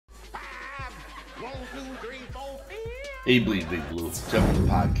Hey, Bleedbigblue, except for the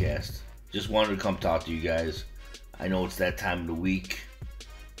podcast. Just wanted to come talk to you guys. I know it's that time of the week,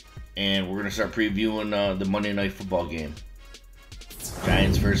 and we're going to start previewing the Monday Night Football game.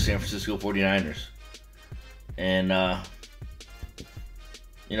 Giants versus San Francisco 49ers. And,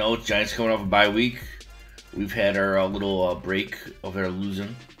 Giants coming off a bye week. We've had our little break of our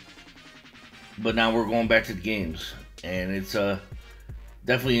losing. But now we're going back to the games. And it's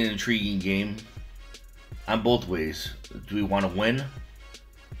definitely an intriguing game on both ways. Do we want to win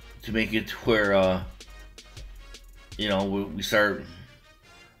to make it to where, we start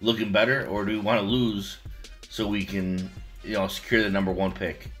looking better? Or do we want to lose so we can, secure the number one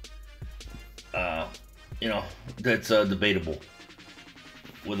pick? That's debatable,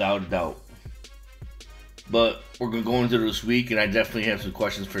 without a doubt. But we're going to go into this week, and I definitely have some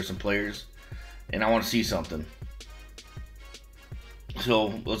questions for some players, and I want to see something.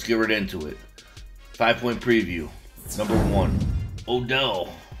 So let's get right into it. 5-point preview. Number 1,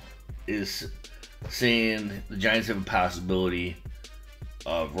 Odell is saying the Giants have a possibility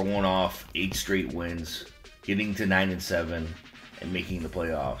of rolling off 8 straight wins, getting to 9-7, and making the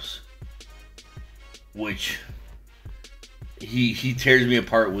playoffs. Which he tears me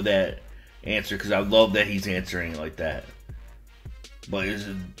apart with that answer, because I love that he's answering it like that. But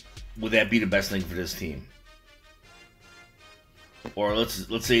would that be the best thing for this team? Or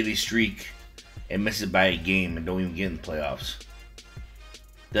let's say they streak and miss it by a game and don't even get in the playoffs.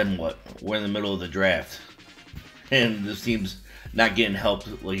 Then what? We're in the middle of the draft, and this team's not getting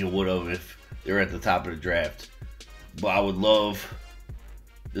helped like it would have if they were at the top of the draft. But I would love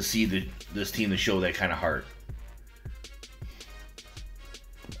to see this team to show that kind of heart.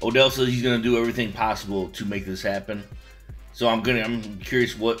 Odell says he's going to do everything possible to make this happen. So I'm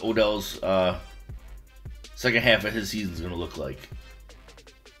curious what Odell's second half of his season is going to look like.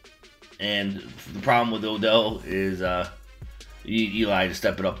 And the problem with Odell is Eli to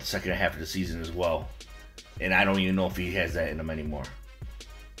step it up the second half of the season as well. And I don't even know if he has that in him anymore.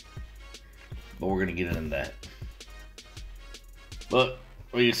 But we're going to get into that. But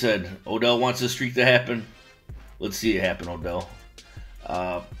like I said, Odell wants this streak to happen. Let's see it happen, Odell.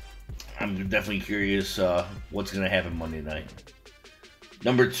 I'm definitely curious what's going to happen Monday night.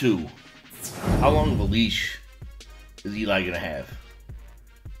 Number 2, how long of a leash is Eli going to have?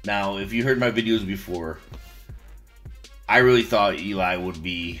 Now, if you heard my videos before, I really thought Eli would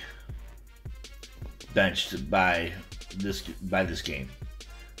be benched by this game.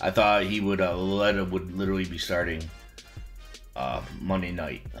 I thought he would would literally be starting Monday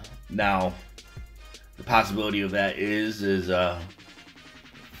night. Now, the possibility of that is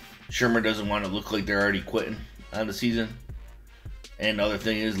Shermer doesn't want to look like they're already quitting on the season. And the other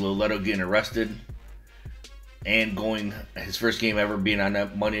thing is Loletto getting arrested and going his first game ever being on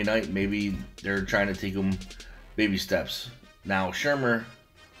that Monday night. Maybe they're trying to take him baby steps. Now, Shermer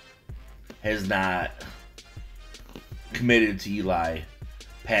has not committed to Eli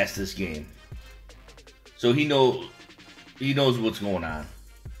past this game, so he knows what's going on.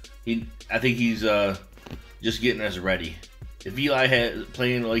 I think he's just getting us ready. If Eli had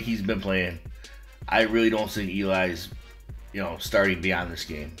playing like he's been playing, I really don't think Eli's starting beyond this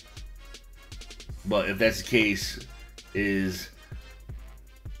game. But if that's the case, is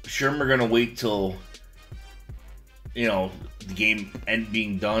Shermer gonna wait till the game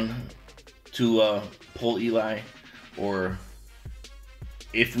being done to pull Eli? Or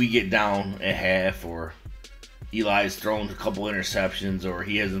if we get down at half, or Eli's thrown a couple interceptions, or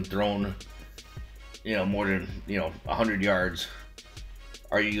he hasn't thrown more than 100 yards,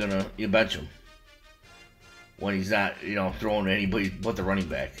 are you gonna bench him when he's not throwing to anybody but the running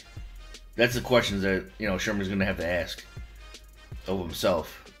back? That's the questions that Sherman's gonna have to ask of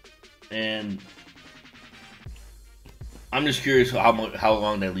himself. And I'm just curious how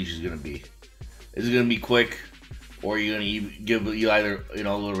long that leash is gonna be. Is it gonna be quick, or are you gonna give Eli a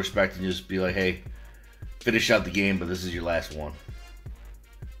little respect and just be like, hey, finish out the game, but this is your last one?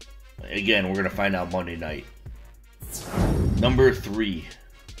 Again, we're going to find out Monday night. Number 3.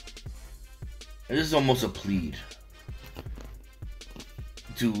 And this is almost a plead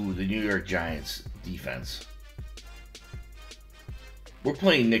to the New York Giants defense. We're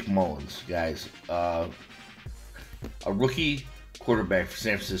playing Nick Mullins, guys. A rookie quarterback for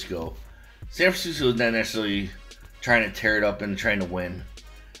San Francisco. San Francisco is not necessarily trying to tear it up and trying to win.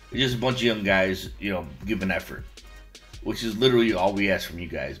 It's just a bunch of young guys, giving effort, which is literally all we ask from you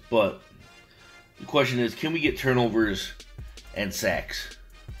guys. But the question is, can we get turnovers and sacks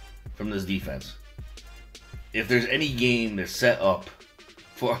from this defense? If there's any game that's set up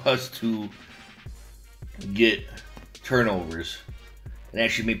for us to get turnovers and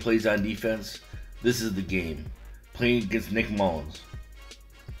actually make plays on defense, This is the game. Playing against Nick Mullins.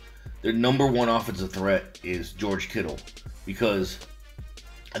 Their number one offensive threat is George Kittle, because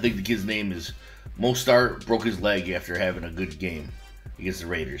I think the kid's name is Mostert broke his leg after having a good game against the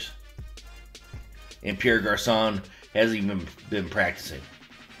Raiders. And Pierre Garçon hasn't even been practicing.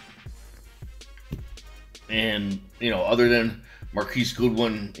 And, other than Marquise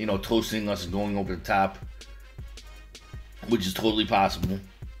Goodwin, toasting us and going over the top, which is totally possible,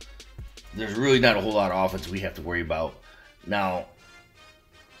 there's really not a whole lot of offense we have to worry about. Now,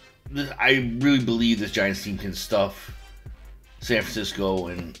 I really believe this Giants team can stuff San Francisco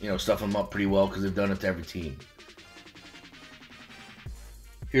and, stuff them up pretty well, because they've done it to every team.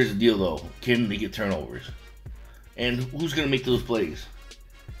 Here's the deal, though. Can they get turnovers? And who's going to make those plays?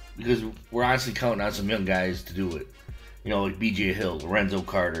 Because we're honestly counting on some young guys to do it. Like B.J. Hill, Lorenzo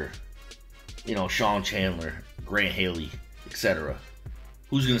Carter, Sean Chandler, Grant Haley, etc.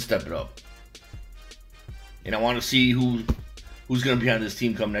 Who's going to step it up? And I want to see who's going to be on this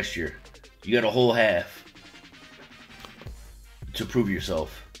team come next year. You got a whole half to prove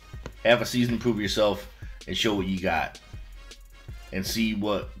yourself. Have a season to prove yourself and show what you got. And see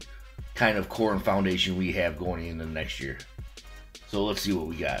what kind of core and foundation we have going into next year. So let's see what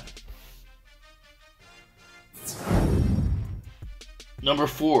we got. Number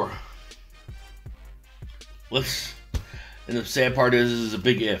 4. And the sad part is, this is a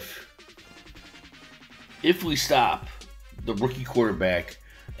big if. If we stop the rookie quarterback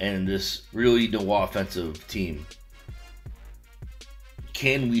and this really no offensive team,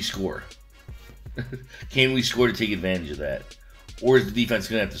 can we score? Can we score to take advantage of that? Or is the defense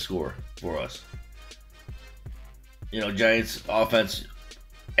going to have to score for us? Giants offense,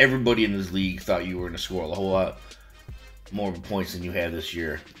 everybody in this league thought you were going to score a whole lot more points than you have this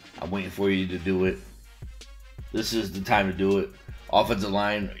year. I'm waiting for you to do it. This is the time to do it. Offensive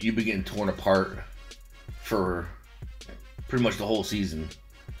line, you've been getting torn apart for pretty much the whole season.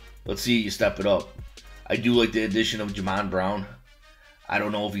 Let's see you step it up. I do like the addition of Jamon Brown. I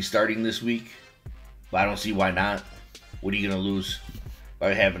don't know if he's starting this week, but I don't see why not. What are you going to lose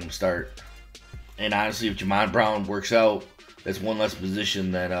by having him start? And honestly, if Jamon Brown works out, that's one less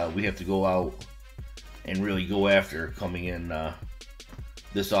position that we have to go out and really go after coming in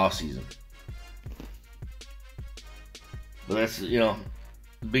this offseason. But that's, the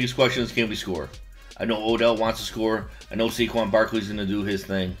biggest question is, can we score? I know Odell wants to score. I know Saquon Barkley's going to do his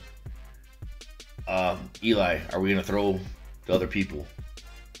thing. Eli, are we going to throw to other people?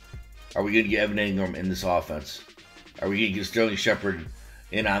 Are we going to get Evan Ingram in this offense? Are we going to get Sterling Shepard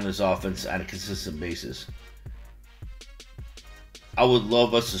in on this offense on a consistent basis? I would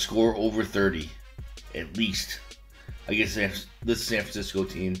love us to score over 30, at least, against this San Francisco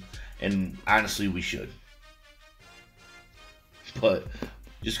team, and honestly, we should. But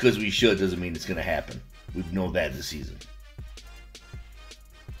just because we should doesn't mean it's going to happen. We know that this season.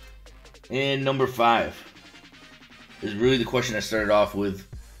 And number 5 is really the question I started off with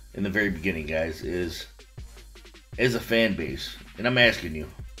in the very beginning, guys, is as a fan base, and I'm asking you,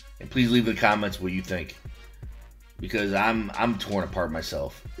 and please leave in the comments what you think, because I'm torn apart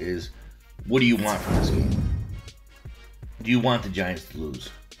myself, is what do you want from this game? Do you want the Giants to lose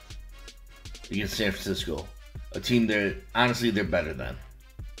against San Francisco, a team that honestly they're better than?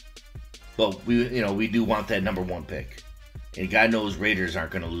 But we do want that number 1 pick, and God knows Raiders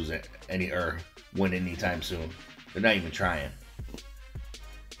aren't going to lose any or win anytime soon. They're not even trying.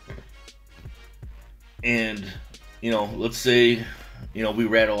 And let's say we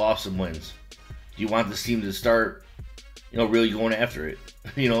rattle off some wins. Do you want this team to start really going after it?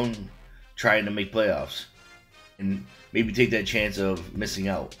 Trying to make playoffs and maybe take that chance of missing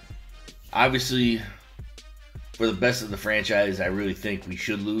out. Obviously, for the best of the franchise, I really think we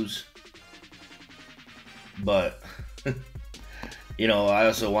should lose. But I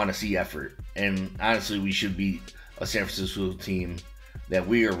also want to see effort. And honestly, we should beat a San Francisco team that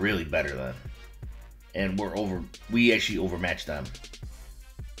we are really better than. And we actually overmatched them,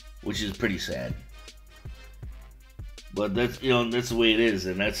 which is pretty sad. But that's that's the way it is,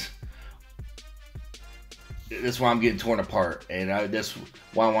 and that's why I'm getting torn apart. And that's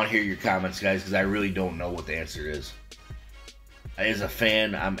why I want to hear your comments, guys, because I really don't know what the answer is. As a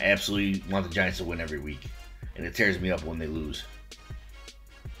fan, I'm absolutely want the Giants to win every week, and it tears me up when they lose.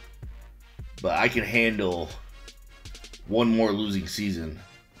 But I can handle one more losing season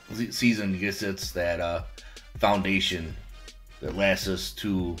gets us that foundation that lasts us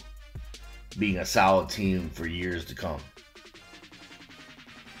to being a solid team for years to come.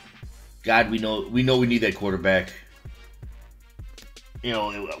 God, we know we need that quarterback.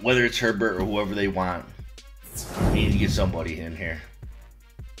 Whether it's Herbert or whoever they want, we need to get somebody in here.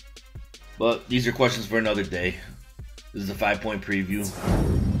 But these are questions for another day. This is a 5-point preview.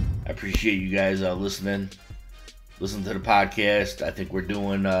 I appreciate you guys listening. Listen to the podcast. I think we're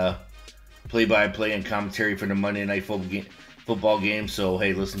doing play-by-play and commentary for the Monday Night Football game. So,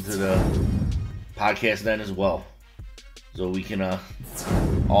 hey, listen to the podcast then as well. So we can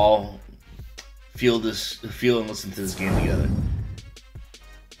all feel and listen to this game together.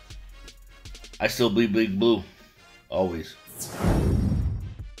 I still bleed big blue. Always.